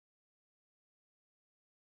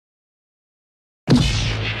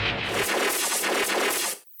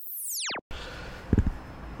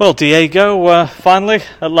Well, Diego, finally,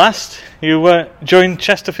 at last, you joined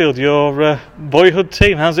Chesterfield, your boyhood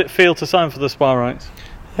team. How's it feel to sign for the Sparrites?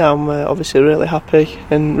 Yeah, I'm obviously really happy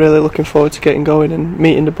and really looking forward to getting going and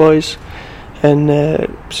meeting the boys and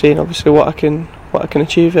seeing obviously what I can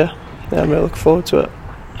achieve here. Yeah, I'm really looking forward to it.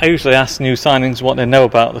 I usually ask new signings what they know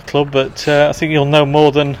about the club, but I think you'll know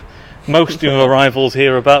more than most new arrivals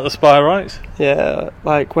here about the Sparrites. Yeah,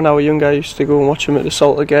 like when I was younger I used to go and watch them at the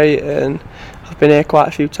Salter Gate, and I've been here quite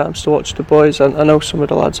a few times to watch the boys. I know some of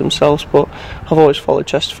the lads themselves, but I've always followed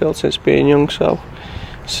Chesterfield since being young, so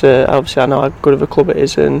obviously I know how good of a club it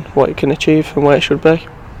is and what it can achieve and where it should be.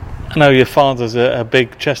 I know your father's a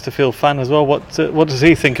big Chesterfield fan as well. What does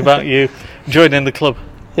he think about you joining the club?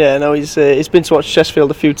 Yeah, no, he's been to watch Chesterfield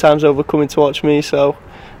a few times over coming to watch me, so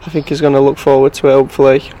I think he's going to look forward to it.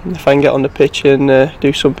 Hopefully, if I can get on the pitch and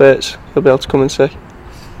do some bits, he'll be able to come and see.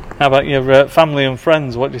 How about your family and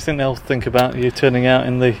friends? What do you think they'll think about you turning out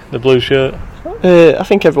in the blue shirt? I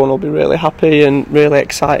think everyone will be really happy and really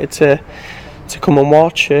excited to come and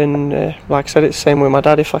watch. And like I said, it's the same with my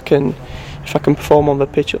dad. If I can perform on the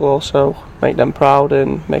pitch, it'll also make them proud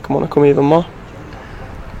and make them want to come even more.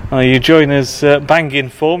 You join us banging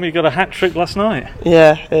form. You got a hat-trick last night.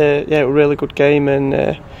 Yeah, it was a really good game, and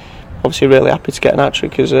obviously really happy to get an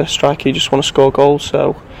hat-trick as a striker. You just want to score goals,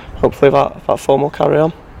 so hopefully that form will carry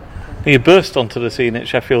on. You burst onto the scene at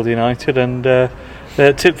Sheffield United and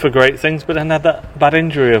tipped for great things, but then had that bad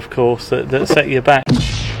injury, of course, that set you back.